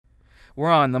We're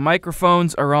on. The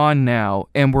microphones are on now,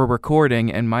 and we're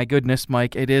recording. And my goodness,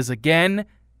 Mike, it is again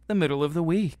the middle of the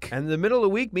week. And the middle of the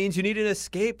week means you need an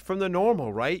escape from the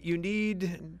normal, right? You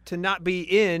need to not be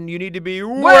in. You need to be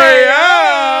way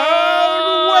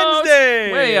out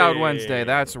Wednesday. Way out Wednesday.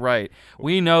 That's right.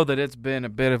 We know that it's been a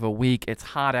bit of a week. It's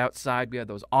hot outside. We had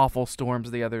those awful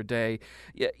storms the other day.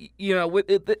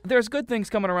 There's good things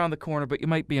coming around the corner, but you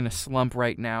might be in a slump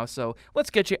right now. So let's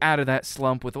get you out of that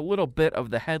slump with a little bit of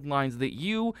the headlines that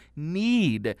you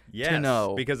need to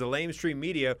know. Because the lamestream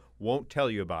media won't tell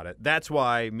you about it. That's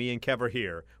why me and Kev are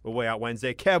here with Way Out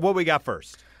Wednesday. Kev, what we got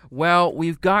first? Well,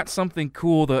 we've got something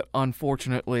cool that,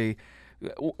 unfortunately,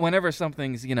 whenever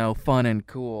something's, fun and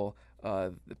cool,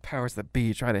 the powers that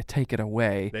be try to take it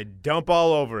away. They dump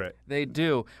all over it. They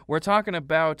do. We're talking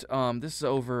about this is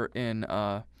over in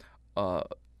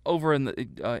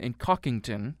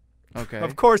Cockington. Okay.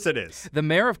 Of course it is. The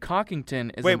mayor of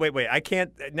Cockington is. Wait. I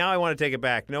can't. Now I want to take it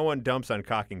back. No one dumps on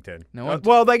Cockington. No one.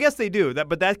 Well, I guess they do.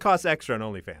 But that costs extra on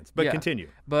OnlyFans. But yeah. Continue.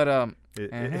 But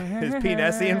is P.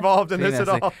 Nessie involved in this at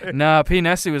all? No, P.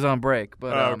 Nessie was on break.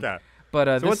 But okay.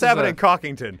 But so what's happening in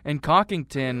Cockington? In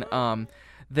Cockington,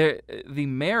 the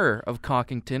mayor of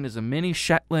Cockington is a mini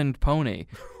Shetland pony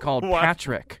called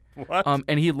Patrick. What?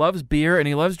 And he loves beer and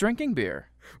he loves drinking beer.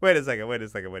 Wait a second.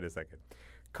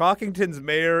 Cockington's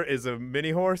mayor is a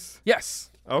mini horse?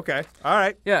 Yes. Okay. All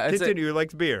right. Yeah. Continue. He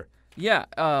likes beer. Yeah.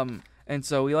 And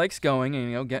so he likes going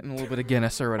and getting a little bit of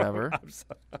Guinness or whatever.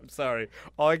 I'm sorry.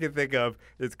 All I can think of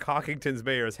is Cockington's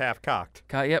mayor is half cocked.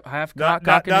 Yep. Half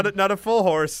cocked. Not a full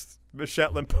horse.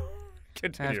 Shetland.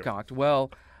 Continue. Half cocked.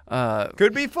 Well.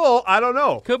 Could be full. I don't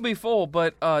know. Could be full,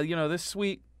 but this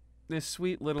sweet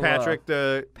little Patrick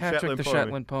the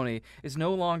Shetland pony is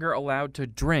no longer allowed to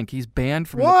drink. He's banned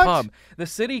from What? the pub. The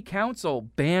city council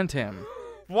banned him.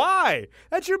 Why?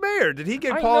 That's your mayor. Did he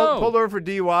get I know. pulled over for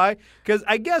DUI? Because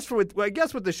I guess with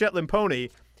the Shetland pony,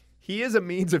 he is a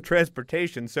means of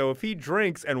transportation. So if he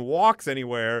drinks and walks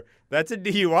anywhere, that's a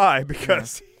DUI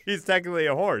because he's technically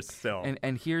a horse still.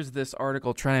 And here's this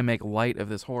article trying to make light of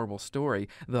this horrible story.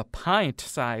 The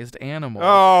pint-sized animal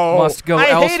must go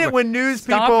elsewhere. I hate it when news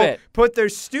people put their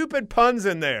stupid puns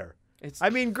in there.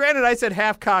 Granted, I said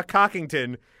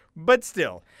half-Cockington, but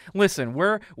still. Listen,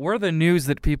 we're the news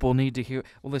that people need to hear.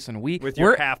 Well, listen, with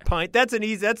your half pint, that's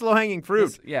low-hanging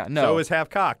fruit. So is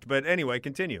half-cocked. But anyway,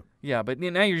 continue. Yeah, but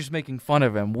now you're just making fun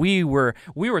of him. We were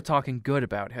talking good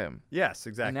about him. Yes,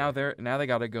 exactly. And now they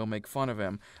got to go make fun of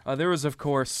him. There was, of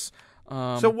course.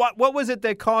 So what was it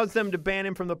that caused them to ban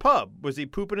him from the pub? Was he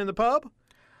pooping in the pub?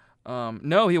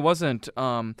 No, he wasn't.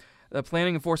 The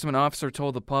planning enforcement officer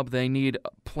told the pub they need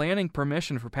planning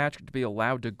permission for Patrick to be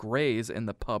allowed to graze in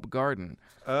the pub garden.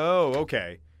 Oh,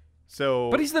 okay.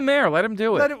 But he's the mayor. Let him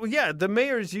do it. Yeah, the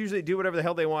mayors usually do whatever the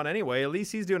hell they want anyway. At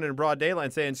least he's doing it in broad daylight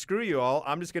and saying, screw you all,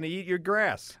 I'm just going to eat your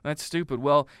grass. That's stupid.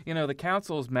 Well, the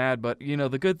council's mad, but,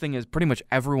 the good thing is pretty much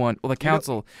everyone,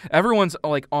 everyone's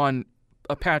like on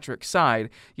a Patrick side,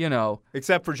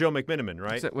 except for Joe McMiniman,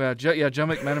 right? Joe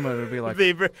McMiniman would be like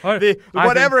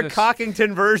whatever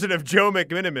Cockington version of Joe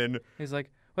McMiniman. He's like,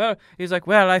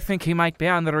 I think he might be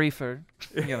on the reefer.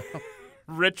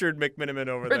 Richard McMiniman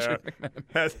over there.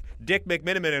 McMiniman. Dick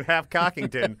McMiniman in half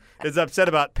Cockington is upset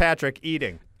about Patrick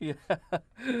eating.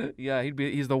 Yeah,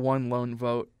 he's the one lone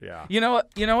vote. Yeah. You know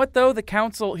what though? The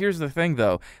council, here's the thing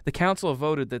though. The council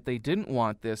voted that they didn't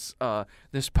want this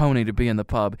pony to be in the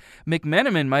pub.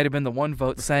 McMiniman might have been the one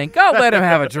vote saying, "Go let him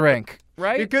have a drink."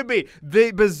 Right? It could be.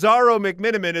 The bizarro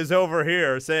McMiniman is over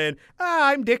here saying,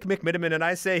 I'm Dick McMiniman, and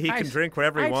I say he can drink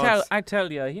whatever he wants. I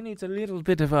tell you, he needs a little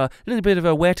bit of a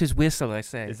wet his whistle, I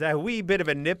say. Is that a wee bit of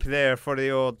a nip there for the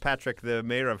old Patrick, the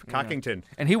mayor of Cockington?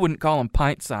 Yeah. And he wouldn't call him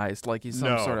pint-sized like he's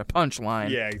some sort of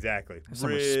punchline. Yeah, exactly. Some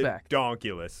respect.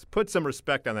 Redonkulous. Put some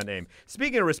respect on that name.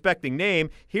 Speaking of respecting name,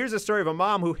 here's a story of a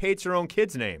mom who hates her own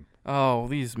kid's name. Oh,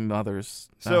 these mothers.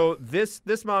 So this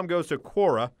mom goes to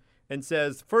Quora and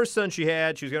says first son she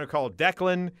was going to call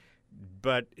Declan,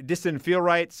 but it just didn't feel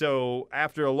right. So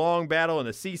after a long battle and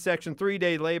a C-section,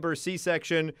 3-day labor,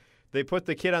 C-section, they put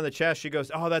the kid on the chest. She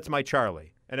goes, oh, that's my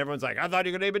Charlie. And everyone's like, I thought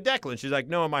you were going to name it Declan. She's like,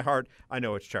 no, in my heart, I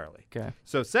know it's Charlie. Okay.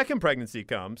 So second pregnancy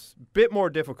comes, bit more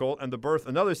difficult, and the birth,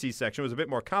 another C-section, was a bit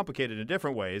more complicated in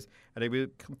different ways. And to be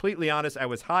completely honest, I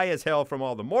was high as hell from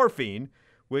all the morphine,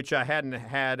 which I hadn't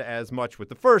had as much with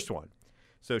the first one.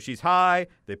 So she's high.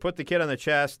 They put the kid on the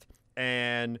chest.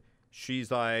 And she's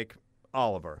like,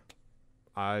 Oliver.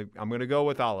 I'm going to go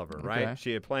with Oliver, right? Okay.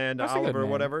 She had planned That's Oliver,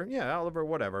 whatever. Yeah, Oliver,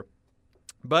 whatever.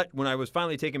 But when I was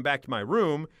finally taken back to my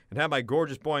room and had my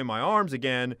gorgeous boy in my arms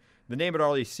again, the name had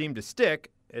already seemed to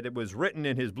stick. It was written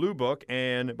in his blue book,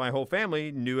 and my whole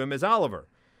family knew him as Oliver.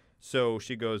 So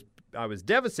she goes, I was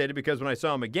devastated because when I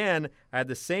saw him again, I had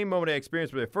the same moment I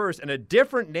experienced with it first, and a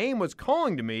different name was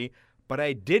calling to me, but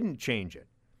I didn't change it.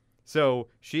 So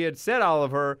she had said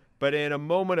Oliver, but in a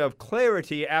moment of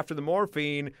clarity after the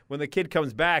morphine, when the kid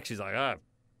comes back, she's like,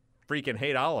 freaking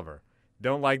hate Oliver.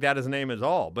 Don't like that as a name at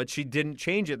all. But she didn't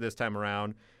change it this time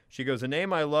around. She goes, the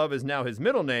name I love is now his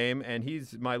middle name, and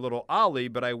he's my little Ollie,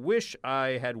 but I wish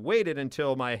I had waited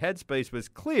until my headspace was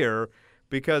clear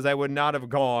because I would not have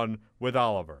gone with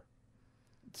Oliver.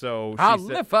 So she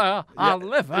Oliver,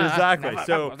 Oliver. Exactly.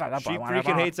 So she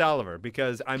freaking hates Oliver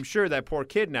because I'm sure that poor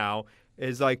kid now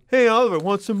is like, hey, Oliver,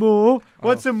 want some more?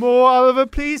 Want some more, Oliver?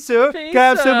 Please, sir. Please, Can I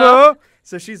have some sir." more?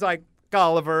 So she's like,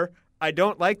 Oliver, I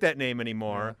don't like that name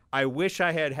anymore. I wish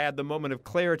I had had the moment of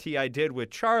clarity I did with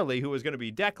Charlie, who was going to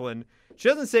be Declan. She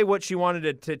doesn't say what she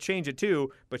wanted to change it to,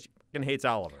 but she fucking hates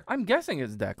Oliver. I'm guessing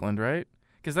it's Declan, right?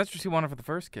 Because that's what she wanted for the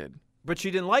first kid. But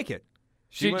she didn't like it.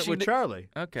 She went with Charlie.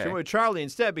 Okay. She went with Charlie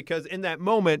instead because in that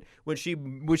moment when she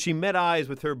met eyes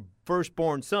with her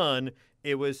firstborn son,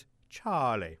 it was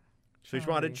Charlie. So she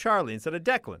wanted Charlie instead of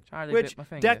Declan. Charlie which bit my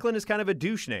finger. Declan is kind of a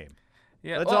douche name.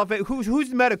 Yeah. Let's well- all who's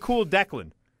met a cool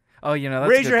Declan? oh, you know, that's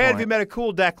Raise a your good hand if point. you met a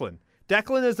cool Declan.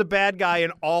 Declan is the bad guy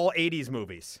in all 80s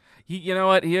movies. You know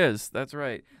what? He is. That's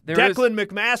right. Declan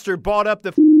McMaster bought up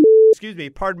the excuse me,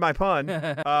 pardon my pun,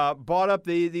 bought up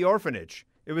the orphanage.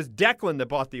 It was Declan that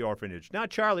bought the orphanage,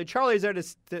 not Charlie. Charlie's there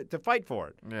to fight for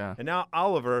it. Yeah. And now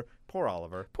Oliver, poor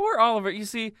Oliver. Poor Oliver. You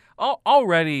see,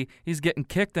 already he's getting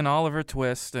kicked in Oliver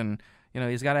Twist, and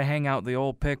he's got to hang out the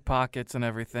old pickpockets and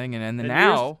everything, and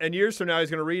now years from now, he's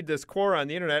going to read this Quora on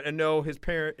the internet and know his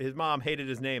mom hated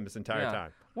his name this entire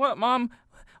time. What, Mom?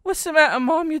 What's the matter,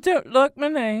 Mom? You don't like my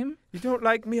name. You don't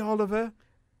like me, Oliver?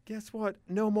 Guess what?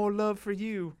 No more love for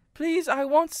you. Please, I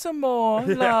want some more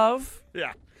love.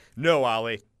 Yeah. No,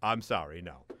 Ollie. I'm sorry.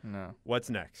 No. No. What's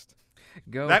next?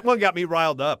 Go. That one got me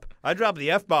riled up. I dropped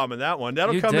the F-bomb in that one.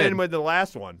 That'll You come did. in with the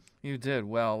last one. You did.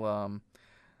 Well,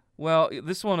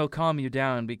 this one will calm you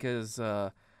down because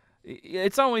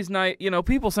it's always nice.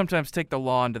 People sometimes take the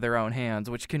law into their own hands,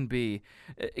 which can be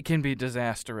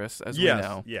disastrous, as we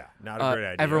know. Yeah. Not a great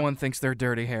idea. Everyone thinks they're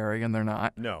Dirty Harry, and they're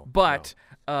not. No. But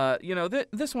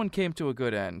this one came to a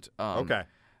good end. Okay.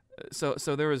 So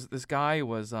there was this guy who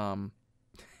was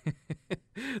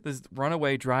this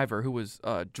runaway driver who was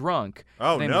drunk.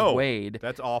 Oh, His name no. was Wade.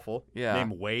 That's awful. Yeah.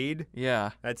 Named Wade?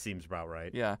 Yeah. That seems about right.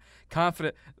 Yeah,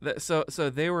 confident. So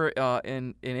they were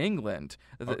in England,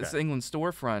 this England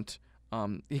storefront.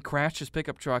 He crashed his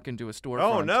pickup truck into a storefront.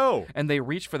 Oh, no. And they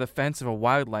reached for the fence of a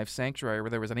wildlife sanctuary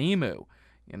where there was an emu.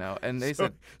 And they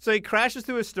said, So he crashes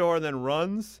through a store and then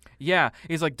runs? yeah.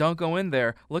 He's like, don't go in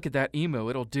there. Look at that emu.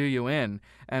 It'll do you in.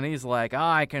 And he's like,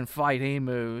 I can fight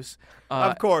emus.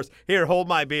 Of course. Here, hold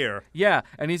my beer. Yeah,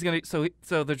 and he's gonna. So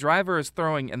the driver is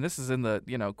throwing, and this is in the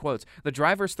quotes. The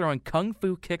driver's throwing kung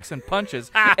fu kicks and punches,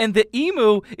 and the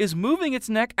emu is moving its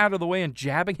neck out of the way and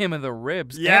jabbing him in the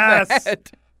ribs and the Yes.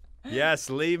 head. Yes,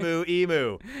 Limu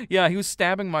Emu. Yeah, he was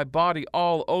stabbing my body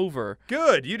all over.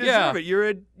 Good. You deserve Yeah.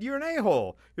 it. You're an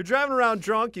a-hole. You're driving around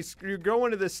drunk. You go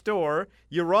into this store.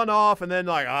 You run off, and then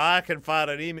I can fight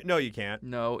an emu. No, you can't.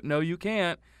 No, you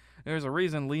can't. There's a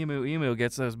reason Limu Emu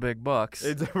gets those big bucks.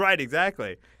 It's right,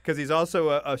 exactly. Because he's also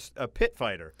a pit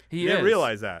fighter. He You didn't is.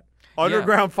 realize that.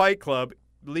 Underground Fight Club,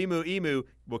 Limu Emu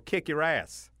will kick your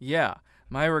ass. Yeah.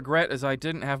 My regret is I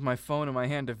didn't have my phone in my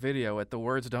hand to video it. The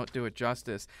words don't do it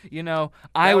justice. I That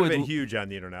would would have been huge on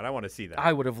the internet. I want to see that.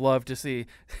 I would have loved to see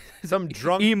Some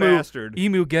drunk emu bastard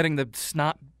getting the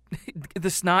snot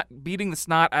beating the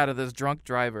snot out of this drunk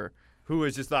driver. who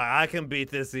is just like, I can beat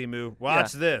this emu.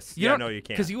 Watch this. No, you can't.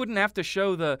 Because you wouldn't have to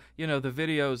show the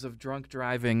videos of drunk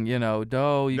driving. You we can't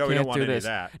don't want do any this. of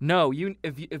that. No,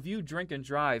 if you drink and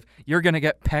drive, you're gonna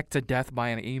get pecked to death by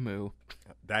an emu.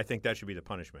 I think that should be the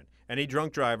punishment. Any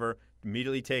drunk driver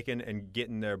immediately taken and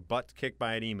getting their butt kicked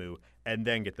by an emu and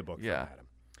then get the book thrown at him.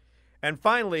 And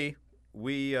finally,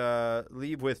 we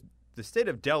leave with the state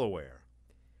of Delaware,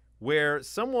 where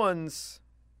someone's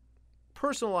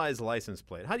personalized license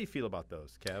plate. How do you feel about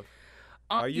those, Kev?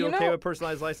 Are you okay with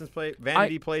personalized license plate?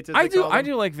 Vanity plates, as they call them? I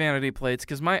do like vanity plates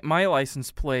because my license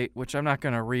plate, which I'm not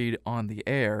going to read on the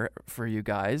air for you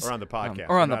guys. Or on the podcast.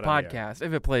 Or on the Not on the air. podcast.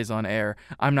 If it plays on air,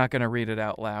 I'm not going to read it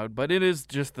out loud. But it is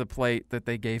just the plate that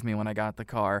they gave me when I got the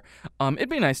car. It'd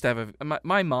be nice to have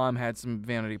my mom had some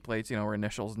vanity plates, her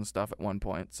initials and stuff at one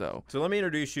point. So let me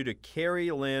introduce you to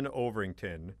Carrie Lynn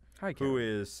Overington, Hi, who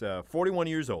Carrie. is 41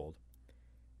 years old.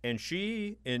 And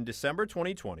she, in December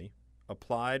 2020,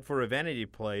 applied for a vanity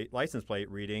plate, license plate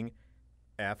reading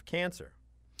F cancer.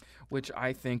 Which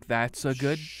I think that's a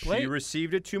good plate. She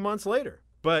received it 2 months later.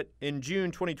 But in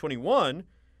June 2021,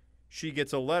 she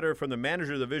gets a letter from the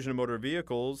manager of the Division of Motor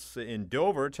Vehicles in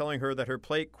Dover telling her that her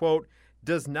plate, quote,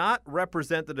 does not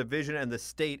represent the division and the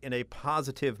state in a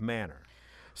positive manner.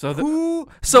 So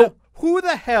Who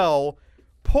the hell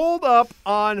pulled up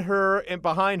on her and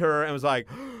behind her and was like,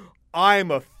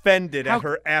 I'm offended at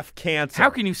her F cancer. How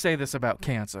can you say this about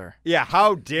cancer? Yeah,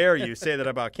 how dare you say that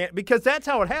about cancer? Because that's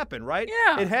how it happened, right?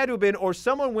 Yeah. It had to have been, or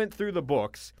someone went through the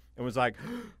books and was like,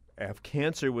 F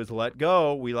cancer was let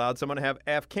go. We allowed someone to have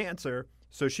F cancer.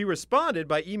 So she responded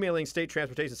by emailing State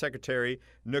Transportation Secretary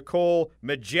Nicole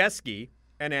Majeski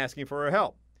and asking for her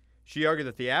help. She argued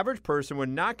that the average person would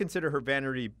not consider her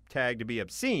vanity tag to be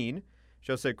obscene.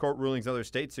 She also said court rulings in other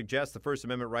states suggest the First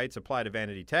Amendment rights apply to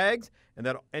vanity tags and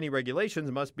that any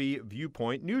regulations must be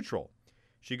viewpoint neutral.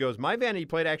 She goes, my vanity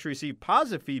plate actually received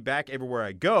positive feedback everywhere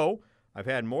I go. I've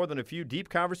had more than a few deep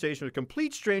conversations with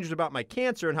complete strangers about my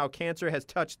cancer and how cancer has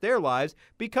touched their lives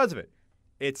because of it.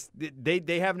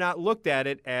 They have not looked at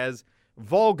it as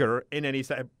vulgar in any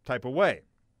type of way.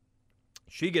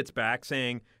 She gets back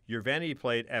saying, your vanity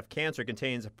plate F cancer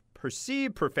contains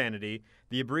perceived profanity,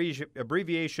 the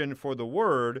abbreviation for the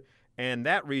word, and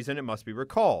that reason it must be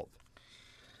recalled.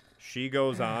 She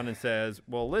goes on and says,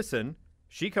 well, listen,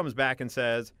 she comes back and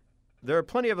says, there are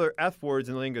plenty of other F words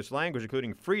in the English language,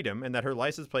 including freedom, and that her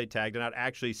license plate tag did not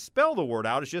actually spell the word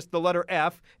out. It's just the letter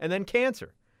F and then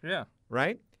cancer. Yeah.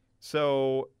 Right?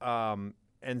 So,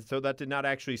 so that did not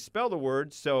actually spell the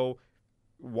word, so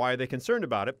why are they concerned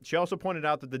about it? She also pointed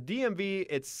out that the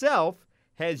DMV itself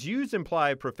has used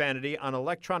implied profanity on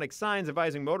electronic signs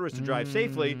advising motorists to drive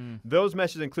safely. Those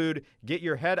messages include, get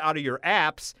your head out of your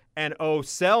apps and oh,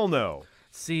 sell no.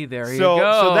 See, there you go.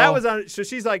 So that was on. So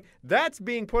she's like, that's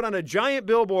being put on a giant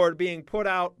billboard, being put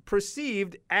out,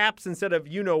 perceived apps instead of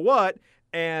you know what,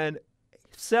 and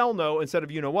sell no instead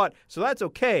of you know what. So that's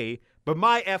okay, but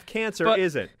my F cancer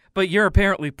isn't. But you're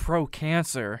apparently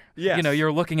pro-cancer. Yes. You know,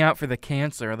 you're looking out for the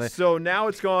cancer. So now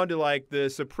it's gone to like the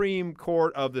Supreme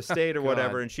Court of the state or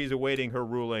whatever, and she's awaiting her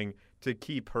ruling to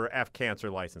keep her F cancer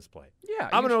license plate. Yeah.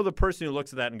 I'm going to know the person who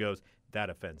looks at that and goes, that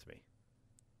offends me.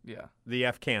 Yeah. The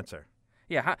F cancer.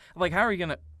 Yeah. How are you going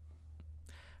to...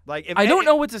 Like, I don't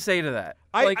know what to say to that.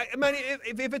 I mean,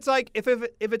 if it's like if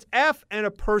it's F and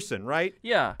a person, right?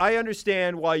 Yeah. I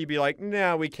understand why you'd be like,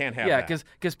 no, we can't have that. Yeah,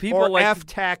 because people or like F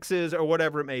taxes or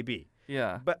whatever it may be.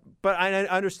 Yeah. But I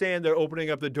understand they're opening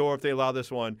up the door if they allow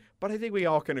this one. But I think we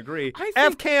all can agree. I think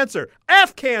F cancer.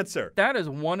 F cancer. That is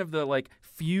one of the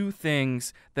few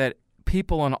things that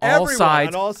people on all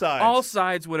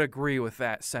sides would agree with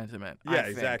that sentiment. Yeah,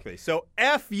 exactly. So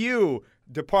F you,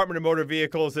 Department of Motor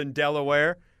Vehicles in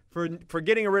Delaware, for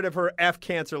getting rid of her F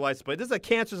cancer license plate. This is a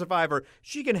cancer survivor.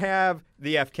 She can have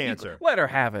the F cancer. Let her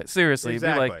have it. Seriously.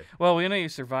 Exactly. Be like, well, we know you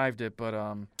survived it, but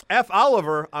F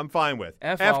Oliver, I'm fine with.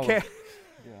 Oliver.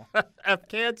 Yeah. F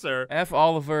cancer. F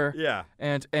Oliver. Yeah.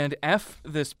 And F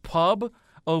this pub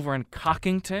over in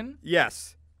Cockington.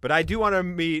 Yes. But I do want to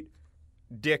meet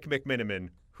Dick McMiniman,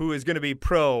 who is going to be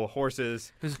pro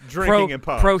horses drinking and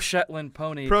pubs. Pro Shetland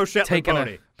pony. Pro Shetland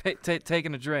pony.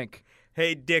 Taking a drink.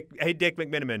 Hey Dick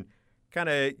McMiniman, kind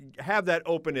of have that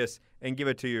openness and give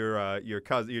it to your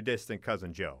cousin, your distant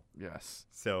cousin Joe. Yes.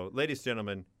 So, ladies and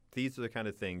gentlemen, these are the kind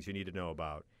of things you need to know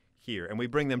about here, and we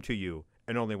bring them to you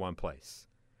in only one place.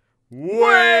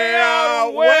 Way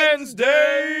Out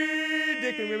Wednesday!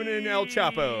 Dick McMiniman and El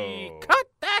Chapo. Cut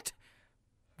that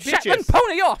Bitches. Shetland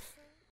pony off!